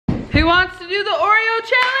Who wants to do the Oreo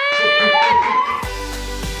challenge?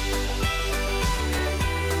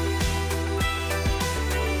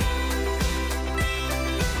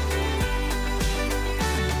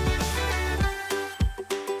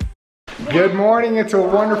 Good morning, it's a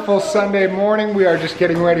wonderful Sunday morning. We are just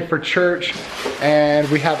getting ready for church and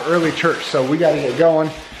we have early church, so we gotta get going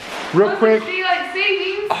real quick. Daylight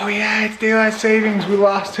savings. Oh yeah, it's daylight savings. We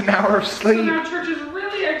lost an hour of sleep. So now church is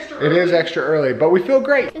really extra early. It is extra early, but we feel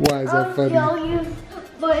great. Why is that funny? I'll show you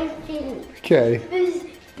one thing. Okay. This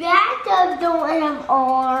bathtub don't have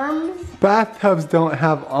arms. Bathtubs don't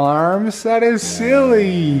have arms? That is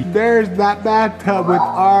silly. There's that bathtub with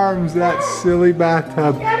arms, that silly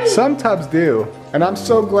bathtub. Some tubs do. And I'm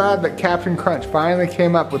so glad that Captain Crunch finally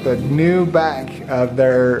came up with a new back of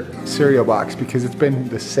their cereal box because it's been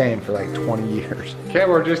the same for like 20 years. Okay,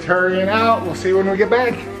 we're just hurrying out. We'll see when we get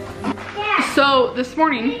back. So this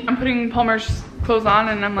morning, I'm putting Palmer's clothes on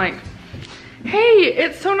and I'm like, hey,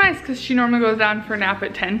 it's so nice because she normally goes down for a nap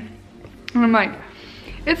at 10. And I'm like,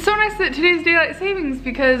 it's so nice that today's daylight savings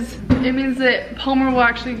because it means that Palmer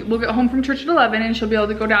will get home from church at 11 and she'll be able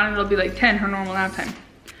to go down and it'll be like 10, her normal nap time.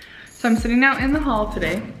 So I'm sitting out in the hall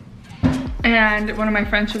today and one of my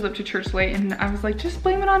friends shows up to church late and I was like, just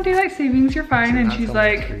blame it on daylight savings, you're fine. And she's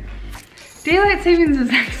like, daylight savings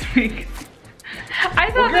is next week.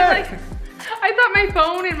 I thought my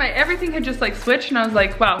phone and my everything had just like switched and I was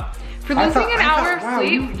like, wow. For losing an hour of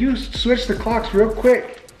sleep. You switched the clocks real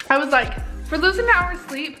quick. I was like, for losing an hour of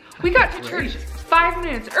sleep, we got to church 5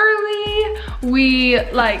 minutes early. We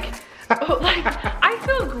I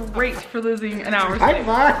feel great for losing an hour of sleep. High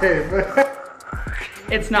five.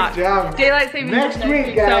 It's not. Good job. Daylight savings next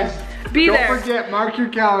week, guys. So be there. Don't forget, mark your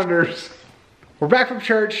calendars. We're back from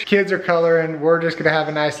church. Kids are coloring. We're just gonna have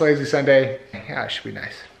a nice lazy Sunday. Yeah, it should be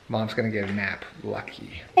nice. Mom's gonna get a nap.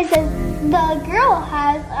 Lucky. It says the girl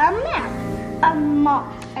has a map. A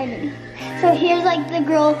mop, I mean. So here's like the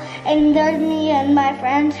girl, and there's me and my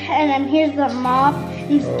friends, and then here's the mop.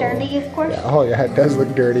 And it's dirty, of course. Yeah, oh yeah, it does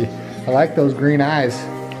look dirty. I like those green eyes.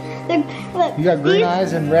 Look, you got green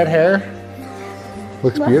eyes and red hair?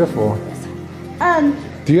 Looks beautiful.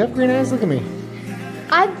 Do you have green eyes? Look at me.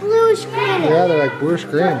 I have bluish green. Yeah, they're like bluish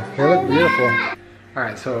green. They look beautiful. All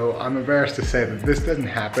right, so I'm embarrassed to say that this doesn't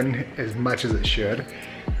happen as much as it should,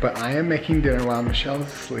 but I am making dinner while Michelle's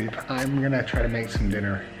asleep. I'm gonna try to make some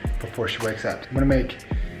dinner before she wakes up. I'm gonna make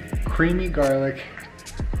creamy garlic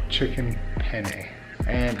chicken penne.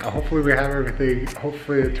 And hopefully we have everything,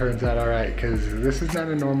 hopefully it turns out all right, because this is not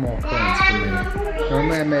a normal occurrence for me.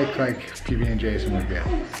 Normally I make like PB&Js and we're good.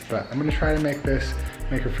 But I'm gonna try to make this,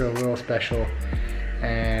 make her feel a little special.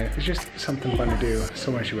 And it's just something fun to do,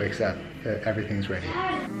 so when she wakes up, that everything's ready.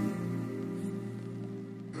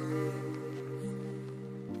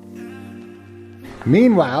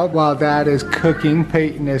 Meanwhile, while Dad is cooking,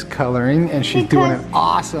 Peyton is coloring, and she's doing an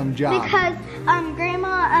awesome job. Because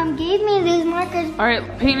Grandma gave me these markers. All right,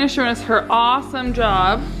 Peyton is showing us her awesome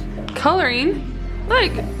job coloring.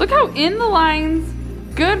 Look how in the lines,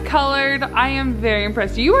 good colored. I am very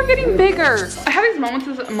impressed. You are getting bigger. I have these moments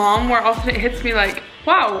as a mom where all of a sudden it hits me like,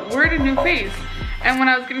 wow, we're at a new phase. And when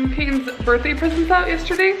I was getting Peyton's birthday presents out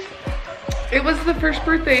yesterday, it was the first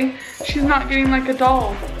birthday she's not getting like a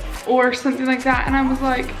doll or something like that. And I was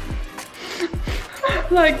like,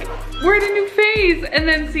 we're at a new phase. And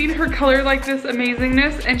then seeing her color like this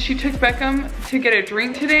amazingness, and she took Beckham to get a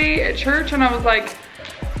drink today at church, and I was like,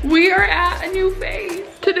 we are at a new phase.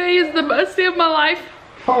 Today is the best day of my life.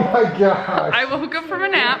 Oh my gosh. I woke up from a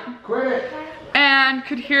nap. Quit. And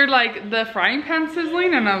could hear like the frying pan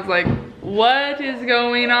sizzling, and I was like, what is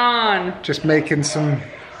going on? Just making some,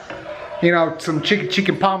 you know, some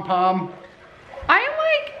chicken pom-pom. I am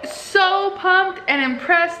like so pumped and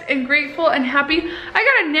impressed and grateful and happy. I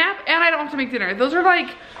got a nap and I don't have to make dinner. Those are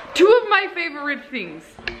like 2 of my favorite things.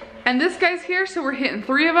 And this guy's here, so we're hitting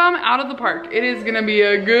 3 of them out of the park. It is gonna be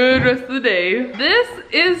a good rest of the day. This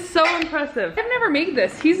is so impressive. I've never made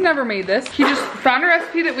this. He's never made this. He just found a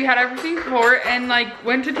recipe that we had everything for and like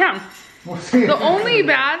went to town. We'll see. The only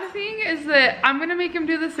bad thing is that I'm gonna make him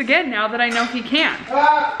do this again now that I know he can.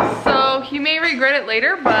 So he may regret it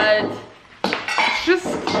later, but it's just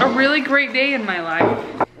a really great day in my life.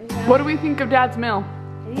 What do we think of Dad's meal?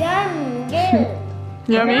 Yummy.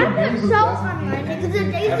 Yummy? I'm so hungry because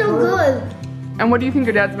it tastes so good. And what do you think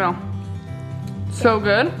of Dad's meal? So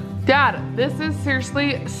good? Dad, this is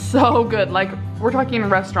seriously so good. Like, we're talking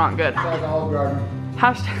restaurant good. Olive Garden.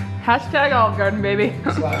 Hashtag Olive Garden, baby.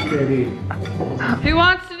 Slash baby. Who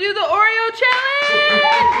wants to do the Oreo challenge?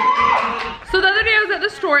 So the other day I was at the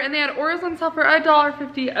store and they had Oreos on sale for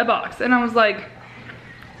 $1.50 a box. And I was like,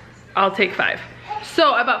 I'll take 5.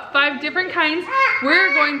 So I bought 5 different kinds.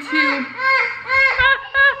 We're going to,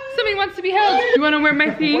 somebody wants to be held. You wanna wear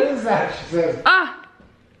my theme? What is that? She says.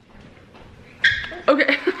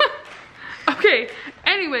 Okay. Okay,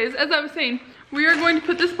 anyways, as I was saying, we are going to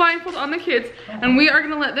put this blindfold on the kids and we are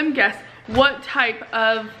gonna let them guess what type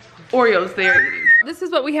of Oreos they are eating. This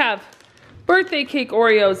is what we have. Birthday cake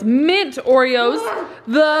Oreos, mint Oreos,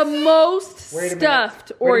 the most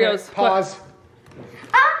stuffed Oreos. Pause.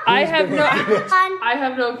 I have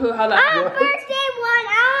no clue how that works. Birthday one,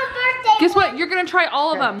 birthday. Guess what? You're gonna try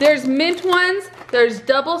all of them. There's mint ones, there's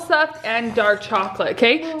double stuffed, and dark chocolate,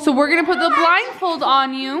 okay? So we're gonna put the blindfold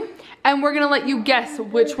on you, and we're gonna let you guess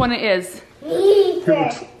which one it is. He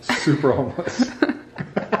looks super homeless.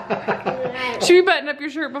 Should we button up your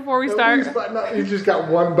shirt before we start? You just got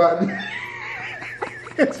one button.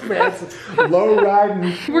 It's fancy. Low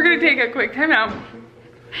riding. We're gonna take a quick time out.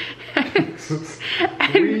 and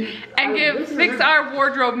fix our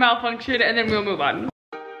wardrobe malfunction, and then we'll move on.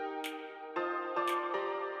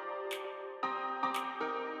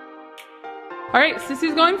 All right,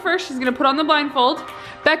 Sissy's going first. She's gonna put on the blindfold.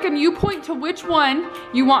 Beckham, you point to which one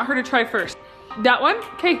you want her to try first. That one?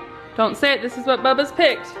 Okay, don't say it. This is what Bubba's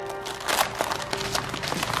picked.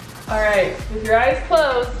 All right, with your eyes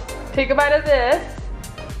closed, take a bite of this.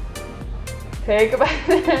 Take a bite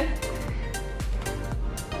of this.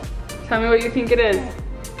 Tell me what you think it is.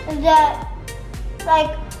 Is that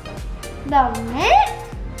like the mint?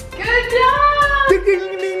 Good job! Ding, ding,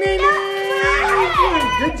 ding, ding, ding.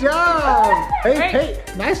 Good job. Hey, Right. hey,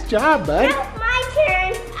 nice job, bud. That's my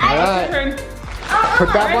turn. All right. Turn. Put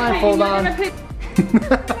that All right, blindfold Peyton, on. you're gonna pick-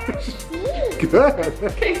 Good.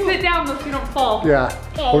 Okay, sit down so you don't fall. Yeah.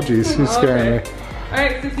 Oh, geez, he's scaring Okay. All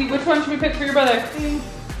right, Sissy, which one should we pick for your brother?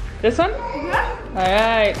 This one? All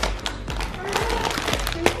right.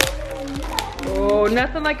 Oh,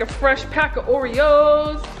 nothing like a fresh pack of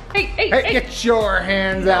Oreos. Hey, hey, me. Hey, hey. get your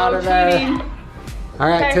hands out of there. cheating. All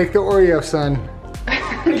right, Okay. take the Oreo, son.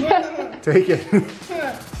 Take it.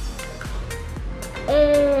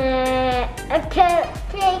 A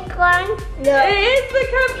cupcake one? No. It is the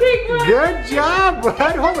cupcake one. Good job,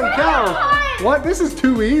 bud. Holy cow. What? This is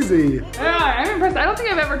too easy. Yeah, I'm impressed. I don't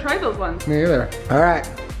think I've ever tried those ones. Me either. All right.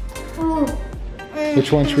 Ooh.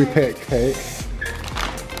 Which one should we pick, Kate?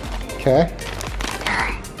 Okay.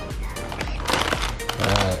 All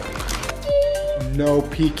right. No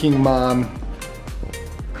peeking, Mom.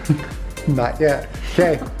 Not yet.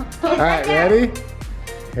 Okay. All right, ready?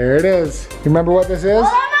 Here it is. You remember what this is?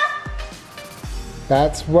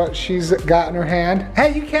 That's what she's got in her hand.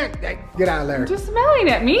 Hey, you can't, hey, get out of there. Just smelling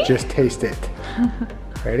at me. Just taste it.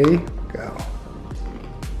 Ready? Go.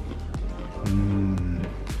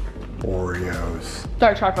 Oreos.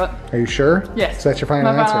 Dark chocolate. Are you sure? Yes. So that's your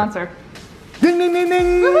final My answer? final answer. Ding, ding, ding,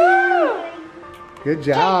 ding. Woo! Good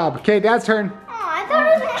job. Okay, Dad's turn. Oh, I thought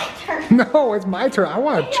it was my turn. No, it's my turn. I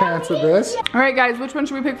want a chance at this. All right, guys, which one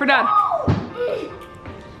should we pick for Dad?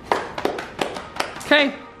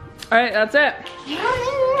 Okay. All right, that's it.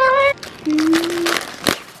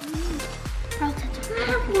 I'll touch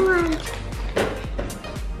that one.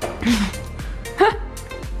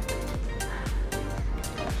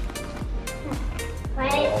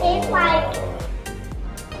 What it tastes like?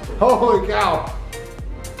 Holy cow.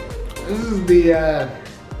 This is the,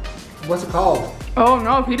 what's it called? Oh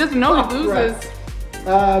no, if he doesn't know, he loses.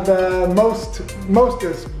 The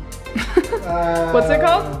mostest. What's it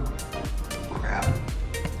called? Crap.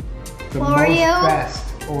 The Oreo? most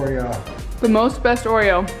best Oreo. The most best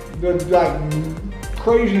Oreo. The like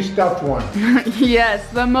crazy stuffed one. Yes,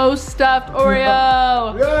 the most stuffed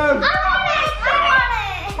Oreo. Yeah.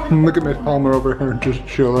 I want it! Look at Miss Palmer over here just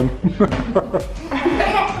chilling. All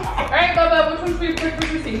right, Bubba, which one should we pick for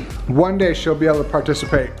Sissy? One day she'll be able to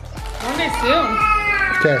participate. One day soon.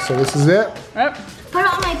 Okay, so this is it. Yep. Put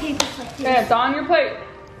it on my paper plate. Okay, it's on your plate.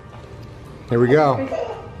 Here we go.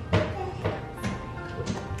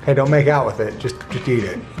 Hey, don't make out with it. Just eat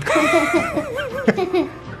it.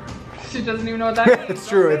 She doesn't even know what that means. It's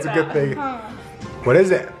true. Don't It's a say good that. thing. What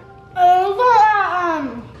is it? I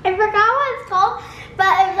forgot what it's called,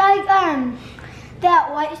 but it's like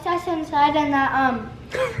that white stuff inside and that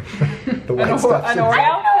The white stuff. An I Oreo?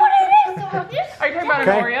 don't know what it is. So Are you talking about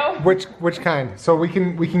an Oreo? Which kind? So we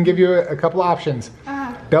can give you a couple options.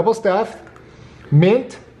 Double stuffed,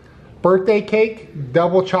 mint, birthday cake,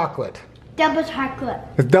 double chocolate. double chocolate.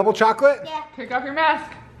 It's double chocolate? Yeah. Take off your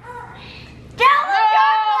mask. Double chocolate.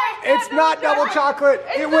 It's not double chocolate.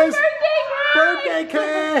 It's It the was birthday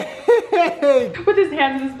birthday cake. With his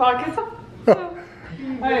hands in his pockets.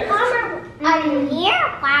 Alright. I'm here,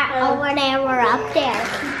 over there, we're up there.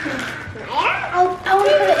 Oh, I want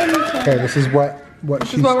to put it in the Okay, this is what what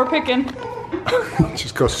This is what we're picking.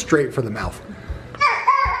 Just go straight for the mouth.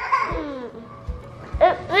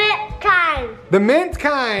 Kind. The mint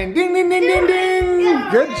kind. Ding, ding, ding, ding, ding.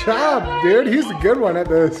 Good job, dude. He's a good one at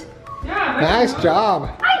this. Yeah. Nice job.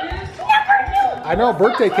 I never knew. I know,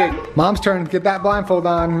 birthday cake. Mom's turn. Get that blindfold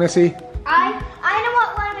on, Missy. I know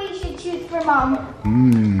what one we should choose for Mom.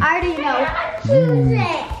 I already know.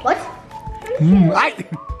 Mm. What?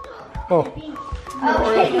 Oh. Okay.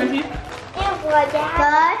 Good.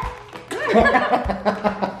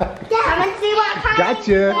 Come and see what kind.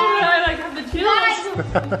 Gotcha. I like have the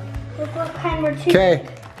chills. Look what kind we're choosing. Okay.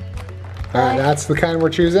 All right, that's the kind we're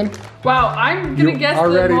choosing. Wow, I'm gonna You guess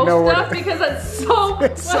already the know most what stuff because it's so.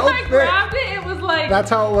 It's when so I thick. grabbed it, it was like. That's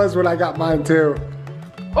how it was when I got mine too.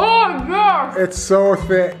 Oh gosh, It's so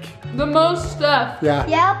thick. the most stuff. Yeah.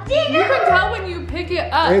 Yep. You can tell when you pick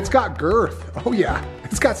it up. It's got girth. Oh yeah.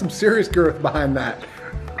 It's got some serious girth behind that.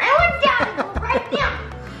 I want down right now.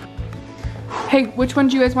 Hey, which one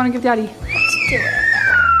do you guys want to give Daddy? Let's do it.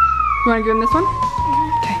 You want to give him this one?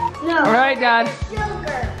 Okay. No. All right, Dad.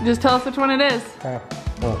 Sugar. Just tell us which one it is.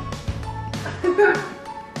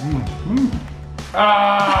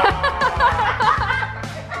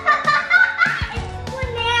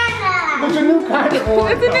 Banana. It's a new kind of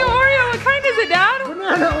Oreo. It's a new Oreo. What kind is it, Dad?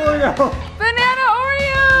 Banana Oreo. Banana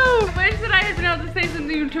Oreo. I wish that I had been able to say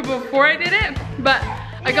something to before I did it, but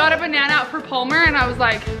I got a banana out for Palmer and I was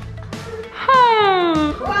like,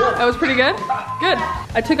 huh. That was pretty good. Good.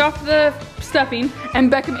 I took off the stuffing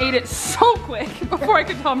and Beckham ate it so quick before I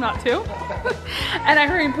could tell him not to. And I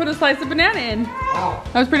hurried and put a slice of banana in. Wow.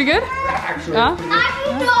 That was pretty good. Actually, Huh?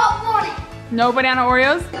 I do not want it. No banana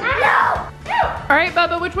Oreos? No. All right,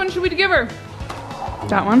 Bubba, which one should we give her?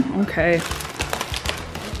 That one? Okay.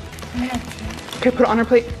 Okay, put it on her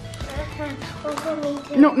plate.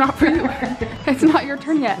 No, not for you. It's not your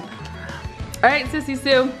turn yet. All right, Sissy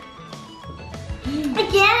Sue. I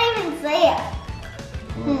can't even say it.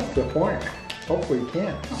 Well, that's the point. Hopefully you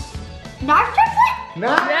can. Dark chocolate?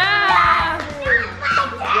 Nice. Yeah.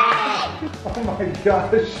 Oh my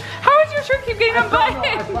gosh. How does your shirt keep getting I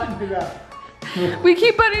unbuttoned? buttoned it up. We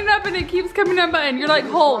keep buttoning up and it keeps coming unbuttoned. You're like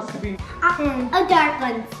holes. A dark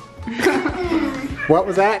one. What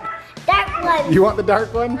was that? Dark one. You want the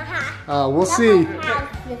dark one? We'll see.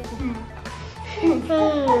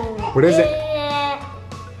 What is it?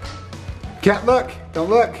 Can't look. Don't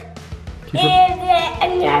look. Is it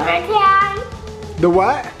another kind? The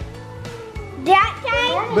what? That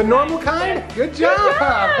kind? The normal kind? Good job.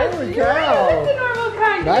 Holy cow. The normal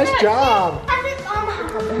kind. Nice job. Has its own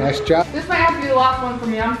house. Nice job. This might have to be the last one for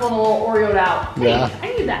me. I'm feeling a little Oreoed out. Yeah.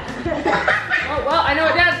 Hey, I need that. Oh, well, I know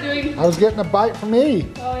what Dad's doing. I was getting a bite from me.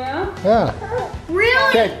 Oh, yeah? Yeah. Really?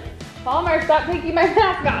 Okay. Palmer, stop taking my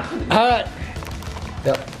mask off. All right.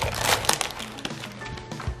 Yep.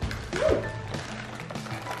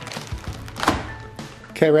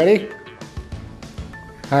 Okay, ready?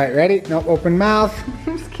 All right, ready? Nope, open mouth.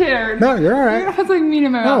 I'm scared. No, you're all right. That's like meat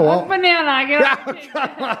in my No, mouth. well- That's banana. Get off.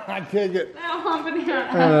 Come on, take it. I want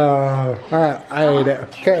banana. All right, I ate it.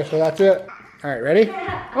 Okay, so that's it. All right, ready?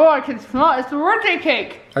 Oh, I can smell it. It's the birthday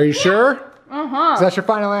cake. Are you sure? Uh-huh. Is that your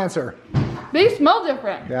final answer? They smell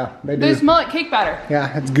different. Yeah, they do. They smell like cake batter.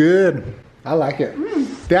 Yeah, it's good. I like it.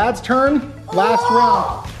 Dad's turn, last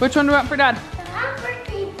round. Which one do you want for Dad?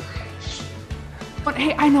 But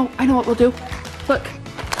hey, I know what we'll do. Look.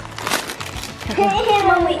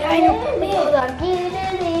 Mommy, I know.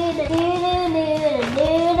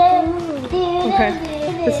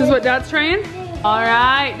 Okay. This is what Dad's trying? All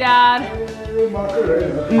right, Dad.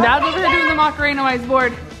 And Dad's over here doing the Macarena while he's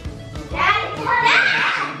bored.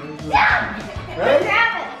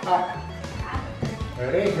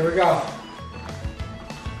 Ready? Here we go.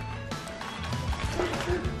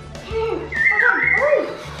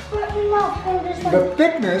 The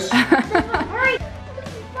thickness.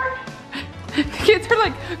 Kids are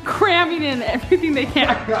like cramming in everything they can.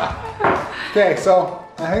 Okay, so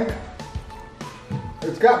I think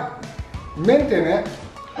it's got mint in it,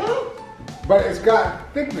 but it's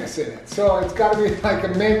got thickness in it. So it's got to be like a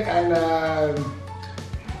mint and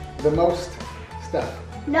the most stuff.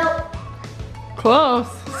 Nope. Close.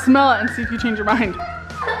 Smell it and see if you change your mind.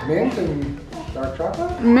 Mint and dark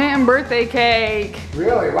chocolate? Mint and birthday cake.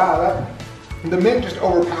 Really? Wow, the mint just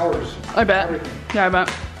overpowers. I bet. everything. Yeah, I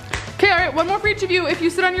bet. Okay, all right, one more for each of you if you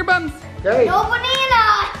sit on your bums. Okay. No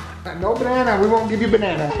banana. No banana. We won't give you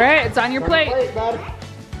banana. All right, it's on your plate. Bud.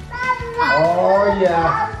 Oh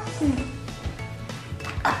yeah.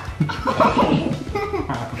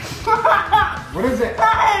 What is it?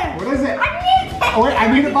 What is it? Oh wait,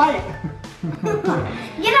 I need a bite.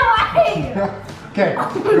 Get away. Okay,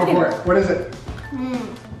 go for it. What is it? Is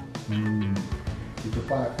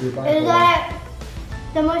that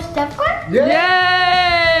the most stuffed one?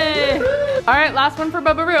 Yay! All right, last one for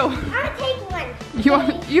Bubba Roo. I'll take one.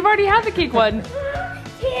 You've already had the cake one.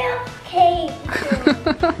 Two cakes.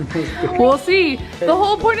 We'll see. The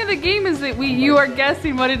whole point of the game is that you are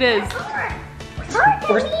guessing what it is.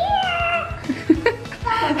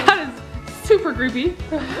 That is super creepy.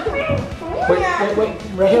 Wait,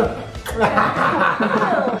 right here. All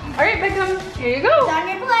right, Beckham, here you go. It's on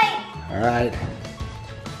your plate. All right.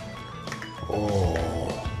 Oh.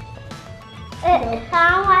 It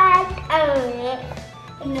sounds like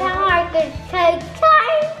it sounds like it's cake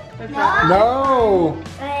time. No.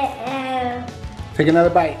 Take another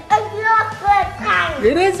bite. A chocolate time.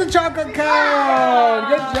 It is a chocolate cone.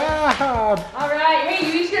 Good job. All right, hey,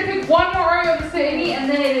 you each get to pick one more Oreo of the city, and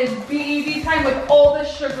then it is BB time with all the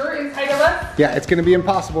sugar inside of us. Yeah, it's gonna be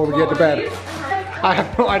impossible to get to bed. I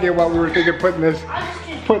have no idea what we were thinking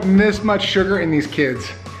putting this much sugar in these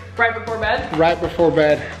kids. Right before bed? Right before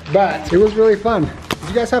bed. But it was really fun. Did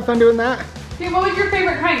you guys have fun doing that? Okay, what was your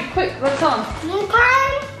favorite kind? Quick, let's tell them.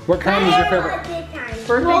 What kind was your favorite?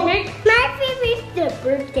 Birthday cake? My favorite is the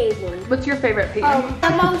birthday one. What's your favorite, Peyton? The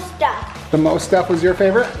most stuff. The most stuff was your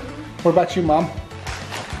favorite? What about you, Mom?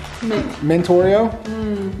 Mint. Mint Oreo?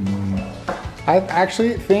 I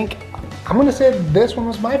actually think, I'm gonna say this one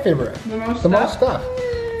was my favorite. The most stuff.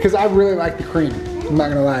 Because I really like the cream, I'm not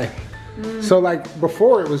gonna lie. So like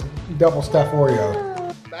before it was double stuffed Oreo.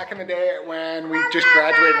 Back in the day when we just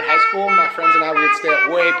graduated high school, my friends and I would stay up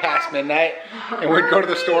way past midnight and we'd go to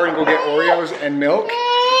the store and go get Oreos and milk.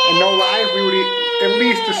 And no lie, we would eat at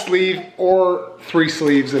least a sleeve or 3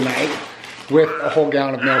 sleeves a night with a whole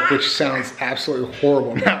gallon of milk, which sounds absolutely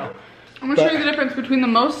horrible now. I'm gonna show you the difference between the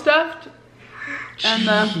most stuffed and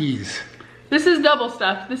the... Jeez. This is double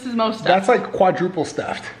stuffed, this is most stuffed. That's like quadruple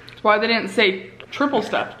stuffed. That's why they didn't say triple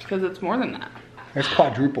stuffed, because it's more than that. It's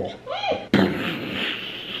quadruple.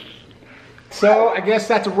 So I guess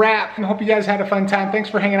that's a wrap. I hope you guys had a fun time. Thanks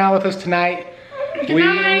for hanging out with us tonight. Good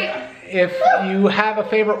night. If you have a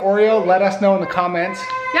favorite Oreo, let us know in the comments.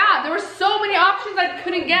 Yeah, there were so many options I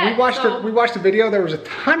couldn't get. We watched a video. There was a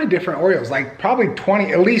ton of different Oreos, like probably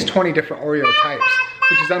at least 20 different Oreo types,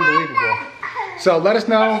 which is unbelievable. So let us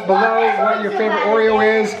know below what your favorite Oreo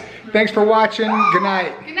is. Thanks for watching. Good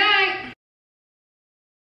night. Good night.